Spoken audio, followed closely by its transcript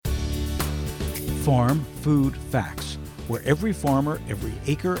Farm Food Facts, where every farmer, every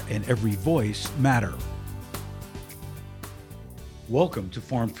acre, and every voice matter. Welcome to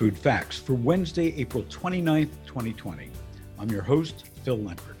Farm Food Facts for Wednesday, April 29th, 2020. I'm your host, Phil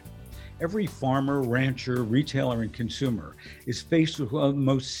Leonard. Every farmer, rancher, retailer, and consumer is faced with one of the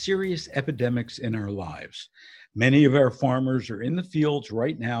most serious epidemics in our lives. Many of our farmers are in the fields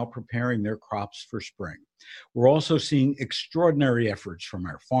right now preparing their crops for spring. We're also seeing extraordinary efforts from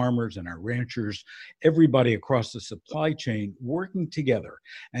our farmers and our ranchers, everybody across the supply chain working together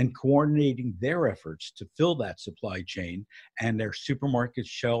and coordinating their efforts to fill that supply chain, and their supermarket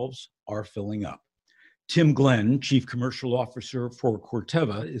shelves are filling up. Tim Glenn, Chief Commercial Officer for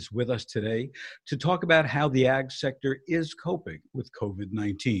Corteva, is with us today to talk about how the ag sector is coping with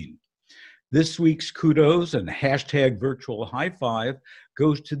COVID-19. This week's kudos and hashtag virtual high five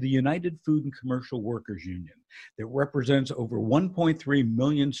goes to the United Food and Commercial Workers Union that represents over 1.3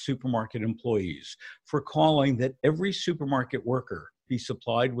 million supermarket employees for calling that every supermarket worker be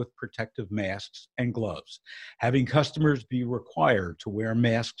supplied with protective masks and gloves, having customers be required to wear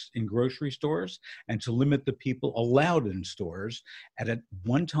masks in grocery stores, and to limit the people allowed in stores at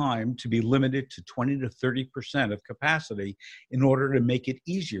one time to be limited to 20 to 30% of capacity in order to make it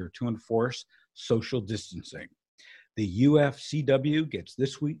easier to enforce social distancing. The UFCW gets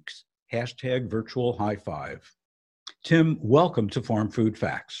this week's hashtag virtual high five. Tim, welcome to Farm Food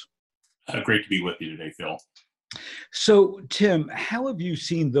Facts. Great to be with you today, Phil. So, Tim, how have you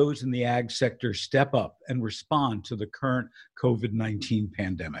seen those in the ag sector step up and respond to the current COVID-19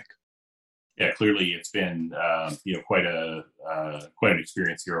 pandemic? Yeah, clearly it's been quite an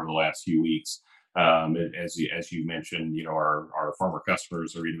experience here over the last few weeks. As you mentioned, our farmer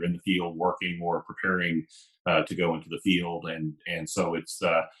customers are either in the field working or preparing to go into the field, and so it's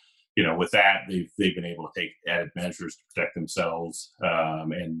with that they've been able to take added measures to protect themselves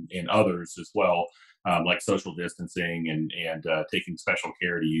and others as well. Like social distancing and taking special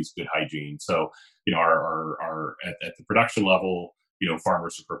care to use good hygiene. So, our at the production level,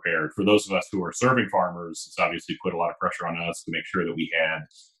 farmers are prepared. For those of us who are serving farmers, it's obviously put a lot of pressure on us to make sure that we had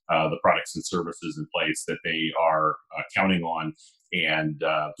the products and services in place that they are counting on, and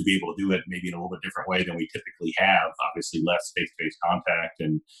to be able to do it maybe in a little bit different way than we typically have. Obviously, less face-to-face contact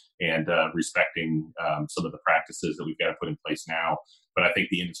and respecting some of the practices that we've got to put in place now. But I think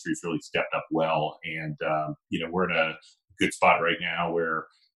the industry's really stepped up well, and we're in a good spot right now where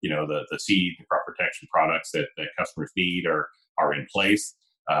the seed, the crop protection products that customers need are in place.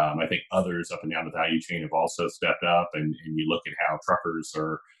 I think others up and down the value chain have also stepped up, and you look at how truckers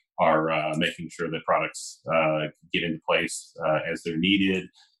are making sure that products get into place as they're needed.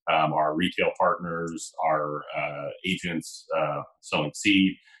 Our retail partners, our agents selling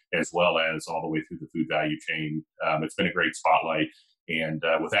seed, as well as all the way through the food value chain. It's been a great spotlight. And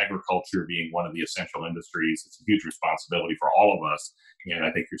with agriculture being one of the essential industries, it's a huge responsibility for all of us. And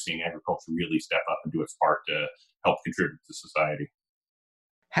I think you're seeing agriculture really step up and do its part to help contribute to society.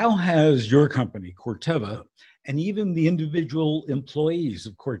 How has your company, Corteva, and even the individual employees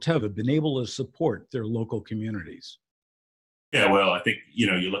of Corteva been able to support their local communities? Yeah, well, I think, you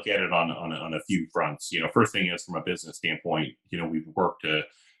look at it on a few fronts. First thing is from a business standpoint, we've worked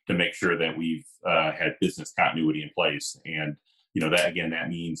to make sure that we've had business continuity in place. And that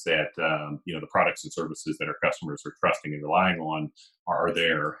means that, the products and services that our customers are trusting and relying on are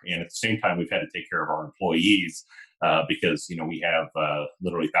there. And at the same time, we've had to take care of our employees because, we have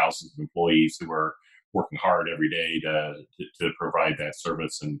literally thousands of employees who are working hard every day to provide that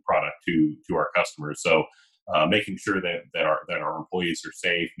service and product to our customers. So making sure that our employees are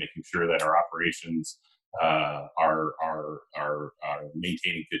safe, making sure that our operations are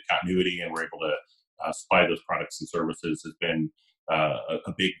maintaining good continuity, and we're able to supply those products and services has been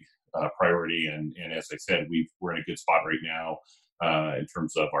a big priority. And as I said, we're in a good spot right now in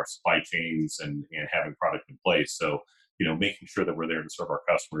terms of our supply chains and having product in place. So, making sure that we're there to serve our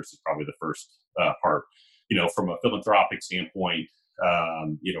customers is probably the first part. From a philanthropic standpoint,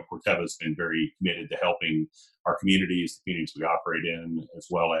 Corteva has been very committed to helping our communities, the communities we operate in, as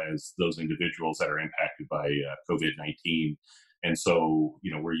well as those individuals that are impacted by COVID-19. And so,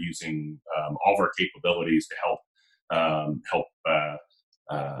 we're using all of our capabilities to help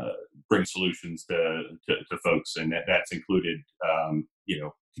bring solutions to folks, and that's included,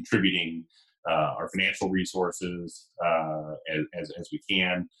 contributing our financial resources as we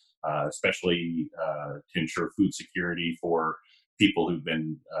can, especially to ensure food security for people who've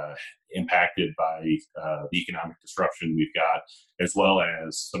been impacted by the economic disruption we've got, as well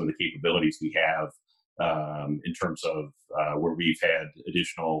as some of the capabilities we have in terms of where we've had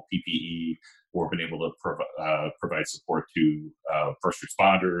additional PPE or been able to provide support to first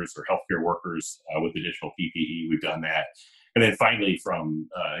responders or healthcare workers with additional PPE. We've done that. And then finally, from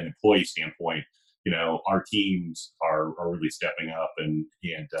an employee standpoint, our teams are really stepping up and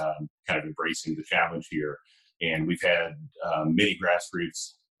kind of embracing the challenge here. And we've had many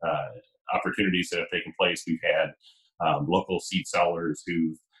grassroots opportunities that have taken place. We've had local seed sellers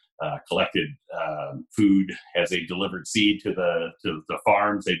who've collected food as they delivered seed to the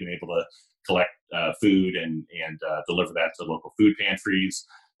farms. They've been able to collect food and deliver that to local food pantries.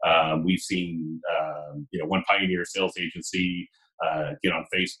 We've seen one Pioneer sales agency get on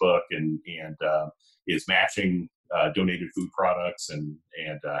Facebook and is matching donated food products and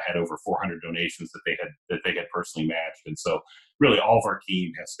had over 400 donations that they had personally matched. And so really all of our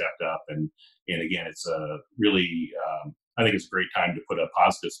team has stepped up and again, it's really I think it's a great time to put a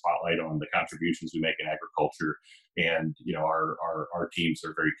positive spotlight on the contributions we make in agriculture. And our teams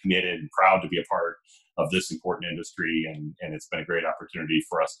are very committed and proud to be a part of this important industry. And it's been a great opportunity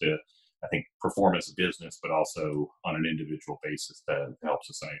for us to, I think, perform as a business, but also on an individual basis to help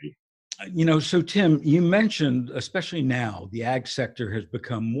society. So Tim, you mentioned, especially now, the ag sector has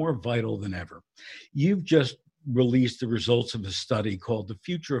become more vital than ever. You've just released the results of a study called The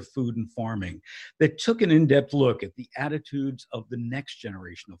Future of Food and Farming that took an in-depth look at the attitudes of the next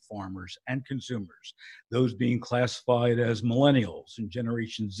generation of farmers and consumers, those being classified as millennials and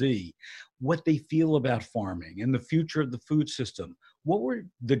Generation Z, what they feel about farming and the future of the food system. What were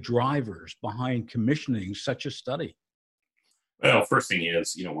the drivers behind commissioning such a study? Well, first thing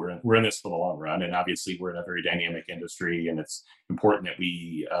is, we're in this for the long run, and obviously we're in a very dynamic industry, and it's important that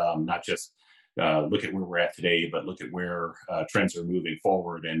we not just look at where we're at today, but look at where trends are moving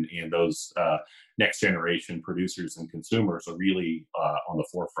forward, and those next generation producers and consumers are really on the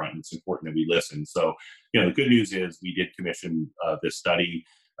forefront. It's important that we listen. So, the good news is we did commission this study.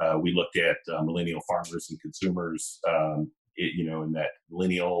 We looked at millennial farmers and consumers, in that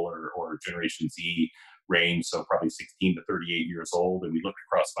millennial or Generation Z range, so probably 16 to 38 years old. And we looked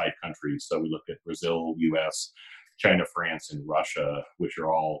across 5 countries. So we looked at Brazil, US, China, France, and Russia, which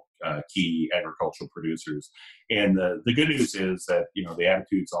are all key agricultural producers. And the good news is that, the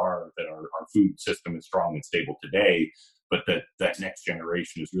attitudes are that our food system is strong and stable today, but that next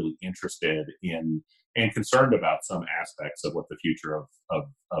generation is really interested in and concerned about some aspects of what the future of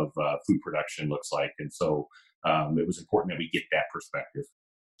food production looks like. And so it was important that we get that perspective.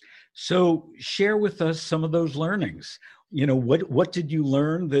 So share with us some of those learnings. What did you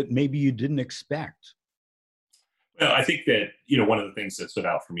learn that maybe you didn't expect? Well, I think that, one of the things that stood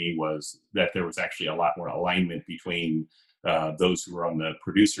out for me was that there was actually a lot more alignment between those who were on the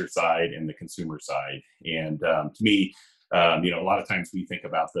producer side and the consumer side. And to me, a lot of times we think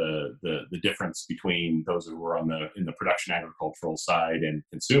about the difference between those who were in the production agricultural side and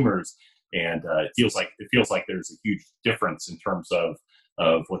consumers, and it feels like there's a huge difference in terms of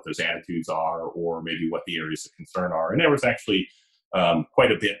what those attitudes are, or maybe what the areas of concern are. And there was actually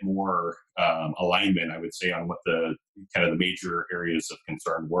quite a bit more alignment, I would say, on what the kind of the major areas of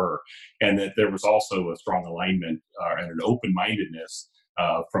concern were, and that there was also a strong alignment and an open-mindedness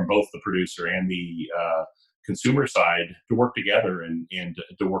from both the producer and the consumer side to work together and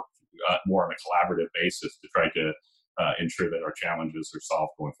to work more on a collaborative basis to try to ensure that our challenges are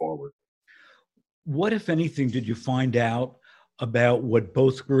solved going forward. What, if anything, did you find out about what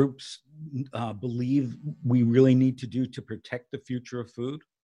both groups believe we really need to do to protect the future of food?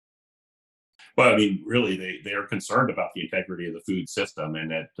 Well, I mean, really, they are concerned about the integrity of the food system, and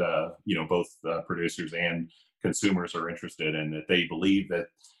that both producers and consumers are interested, and that they believe that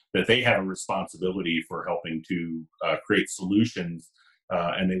they have a responsibility for helping to create solutions,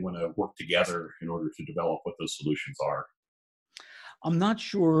 and they want to work together in order to develop what those solutions are. I'm not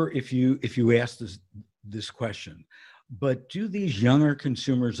sure if you asked this question, but do these younger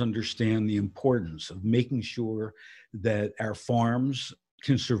consumers understand the importance of making sure that our farms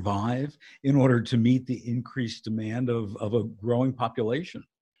can survive in order to meet the increased demand of a growing population?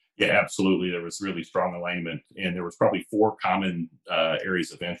 Yeah, absolutely. There was really strong alignment, and there was probably 4 common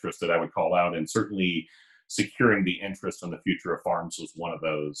areas of interest that I would call out, and certainly securing the interest on the future of farms was one of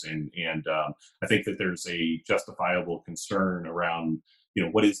those. And I think that there's a justifiable concern around,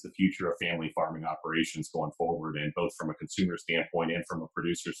 what is the future of family farming operations going forward, and both from a consumer standpoint and from a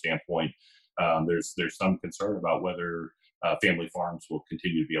producer standpoint, there's some concern about whether family farms will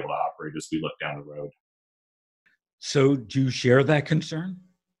continue to be able to operate as we look down the road. So do you share that concern?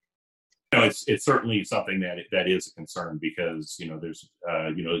 It's certainly something that is a concern, because there's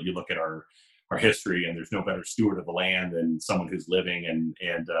you look at our our history, and there's no better steward of the land than someone who's living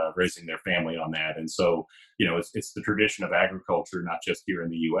and raising their family on that. And so, it's the tradition of agriculture, not just here in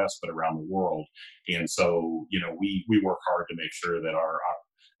the U.S. but around the world. And so, we work hard to make sure that our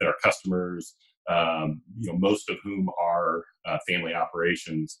customers, most of whom are family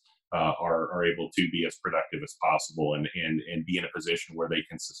operations, are able to be as productive as possible and be in a position where they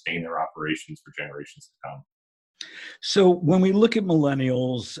can sustain their operations for generations to come. So when we look at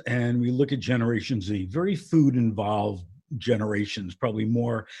millennials and we look at Generation Z, very food involved generations, probably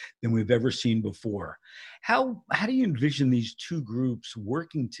more than we've ever seen before. How do you envision these two groups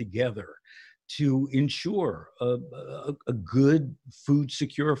working together to ensure a good food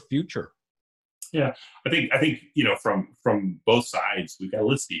secure future? Yeah, I think from both sides, we've got to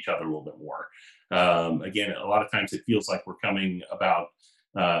listen to each other a little bit more. Again, a lot of times it feels like we're coming about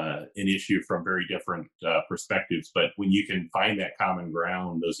an issue from very different perspectives. But when you can find that common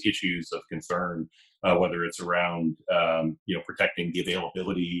ground, those issues of concern, whether it's around protecting the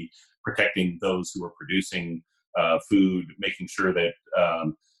availability, protecting those who are producing food, making sure that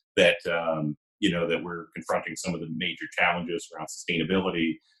we're confronting some of the major challenges around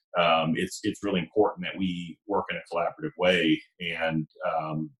sustainability. It's really important that we work in a collaborative way and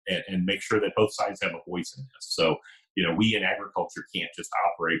make sure that both sides have a voice in this. So, we in agriculture can't just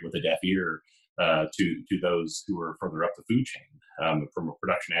operate with a deaf ear to those who are further up the food chain. From a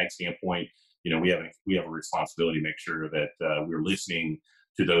production ag standpoint, we have a responsibility to make sure that we're listening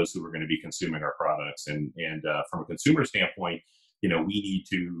to those who are going to be consuming our products, and from a consumer standpoint, we need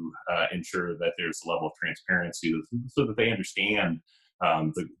to ensure that there's a level of transparency so that they understand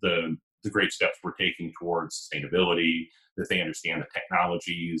the great steps we're taking towards sustainability, that they understand the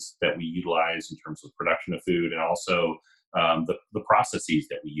technologies that we utilize in terms of production of food, and also the processes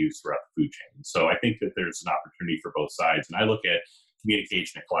that we use throughout the food chain. So I think that there's an opportunity for both sides. And I look at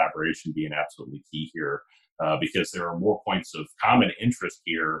communication and collaboration being absolutely key here because there are more points of common interest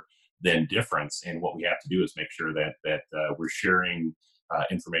here than difference. And what we have to do is make sure that we're sharing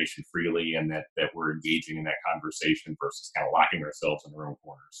information freely and that we're engaging in that conversation versus kind of locking ourselves in our own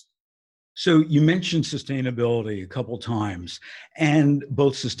corners. So you mentioned sustainability a couple times, and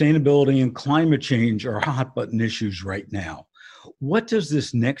both sustainability and climate change are hot button issues right now. What does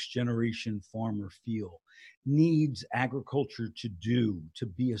this next generation farmer feel needs agriculture to do to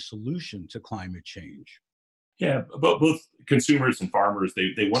be a solution to climate change? Yeah, but both consumers and farmers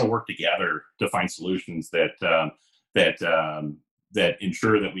they want to work together to find solutions that that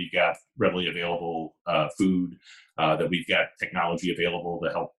ensure that we've got readily available food, that we've got technology available to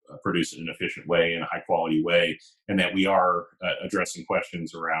help produce it in an efficient way, in a high quality way, and that we are addressing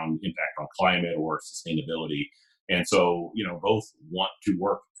questions around impact on climate or sustainability. And so, both want to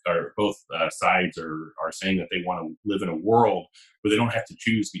work, or both sides are saying that they want to live in a world where they don't have to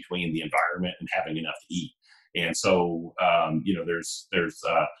choose between the environment and having enough to eat. And so, there's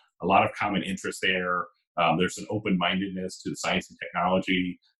a lot of common interest there. There's an open mindedness to the science and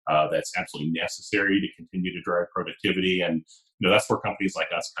technology that's absolutely necessary to continue to drive productivity. And that's where companies like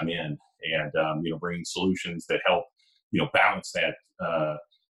us come in, and bringing solutions that help balance that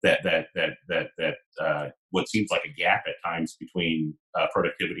what seems like a gap at times between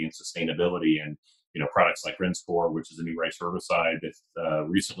productivity and sustainability. And products like Rinskor, which is a new rice herbicide that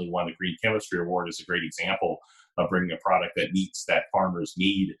recently won the Green Chemistry Award, is a great example of bringing a product that meets that farmer's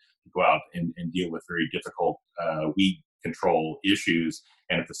need to go out and deal with very difficult weed control issues,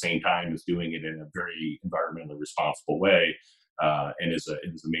 and at the same time is doing it in a very environmentally responsible way, and is a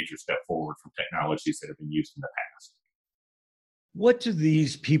major step forward from technologies that have been used in the past. What do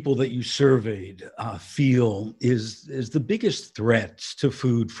these people that you surveyed feel is the biggest threats to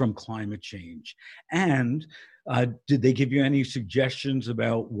food from climate change? And did they give you any suggestions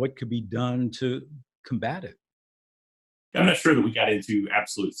about what could be done to combat it? I'm not sure that we got into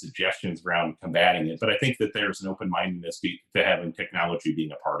absolute suggestions around combating it, but I think that there's an open-mindedness to having technology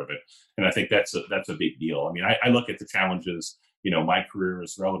being a part of it, and I think that's a big deal. I mean, I look at the challenges. My career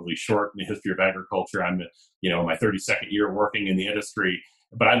is relatively short in the history of agriculture. I'm, my 32nd year working in the industry,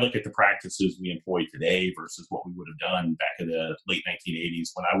 but I look at the practices we employ today versus what we would have done back in the late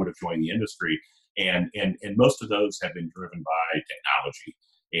 1980s when I would have joined the industry, and most of those have been driven by technology.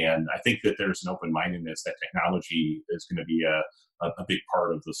 And I think that there's an open-mindedness that technology is going to be a big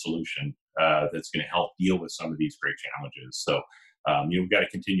part of the solution that's going to help deal with some of these great challenges. So, we've got to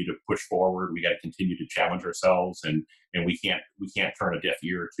continue to push forward. We got to continue to challenge ourselves, and we can't turn a deaf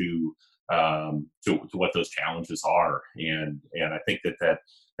ear to what those challenges are. And I think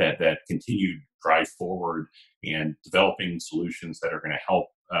that continued drive forward and developing solutions that are going to help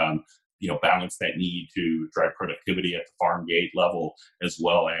balance that need to drive productivity at the farm gate level, as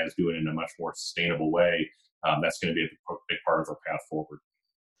well as do it in a much more sustainable way. That's going to be a big part of our path forward.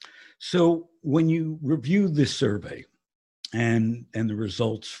 So when you review this survey and the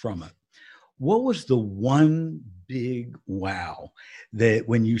results from it, what was the one big wow that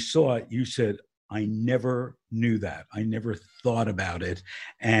when you saw it, you said, I never knew that. I never thought about it.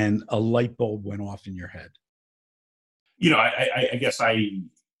 And a light bulb went off in your head. I guess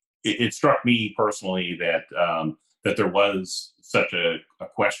it struck me personally that there was such a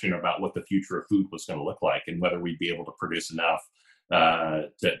question about what the future of food was going to look like and whether we'd be able to produce enough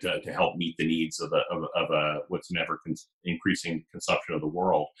to help meet the needs of what's an ever increasing consumption of the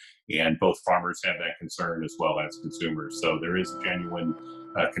world. And both farmers have that concern as well as consumers. So there is a genuine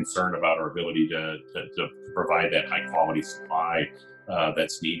concern about our ability to provide that high quality supply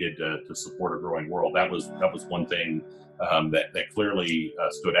that's needed to support a growing world. That was one thing that clearly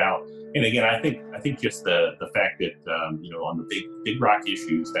stood out. And again, I think just the fact that on the big rock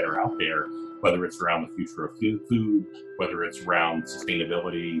issues that are out there, whether it's around the future of food, whether it's around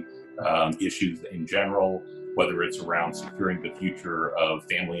sustainability issues in general, whether it's around securing the future of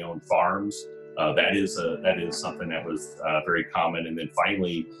family-owned farms, that is something that was very common. And then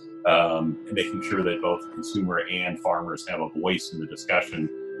finally, making sure that both consumer and farmers have a voice in the discussion.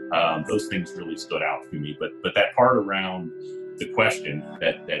 Those things really stood out to me. But that part around the question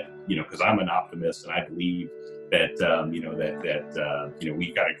that because I'm an optimist and I believe that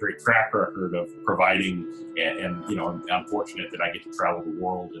we've got a great track record of providing, and I'm fortunate that I get to travel the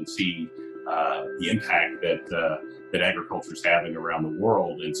world and see the impact that agriculture is having around the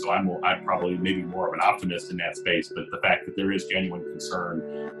world. And so I'm probably maybe more of an optimist in that space, but the fact that there is genuine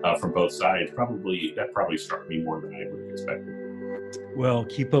concern from both sides probably struck me more than I would have expected. Well,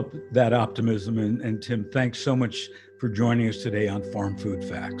 keep up that optimism. And Tim, thanks so much for joining us today on Farm Food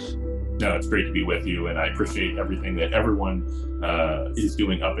Facts. No, it's great to be with you, and I appreciate everything that everyone is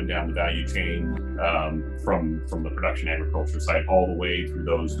doing up and down the value chain, from the production agriculture side all the way through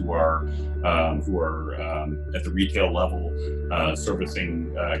those who are at the retail level,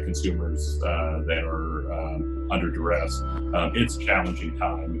 servicing consumers that are under duress. It's a challenging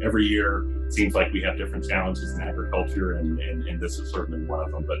time. Every year, it seems like we have different challenges in agriculture, and this is certainly one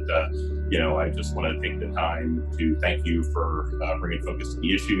of them. But I just want to take the time to thank you for bringing focus to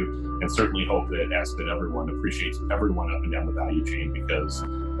the issue, and certainly hope that everyone appreciates everyone up and down the value chain, because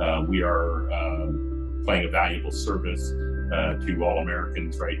we are playing a valuable service to all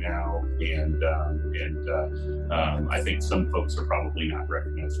Americans right now, and I think some folks are probably not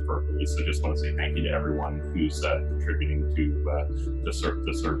recognized appropriately. So just want to say thank you to everyone who's contributing to serve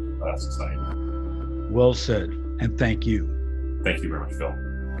society. Well said, and thank you. Thank you very much, Phil.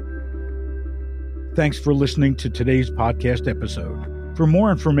 Thanks for listening to today's podcast episode. For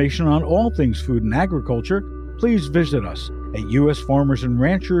more information on all things food and agriculture, please visit us at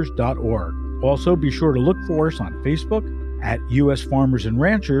usfarmersandranchers.org. Also, be sure to look for us on Facebook at US Farmers and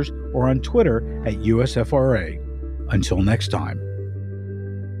Ranchers or on Twitter at USFRA. Until next time.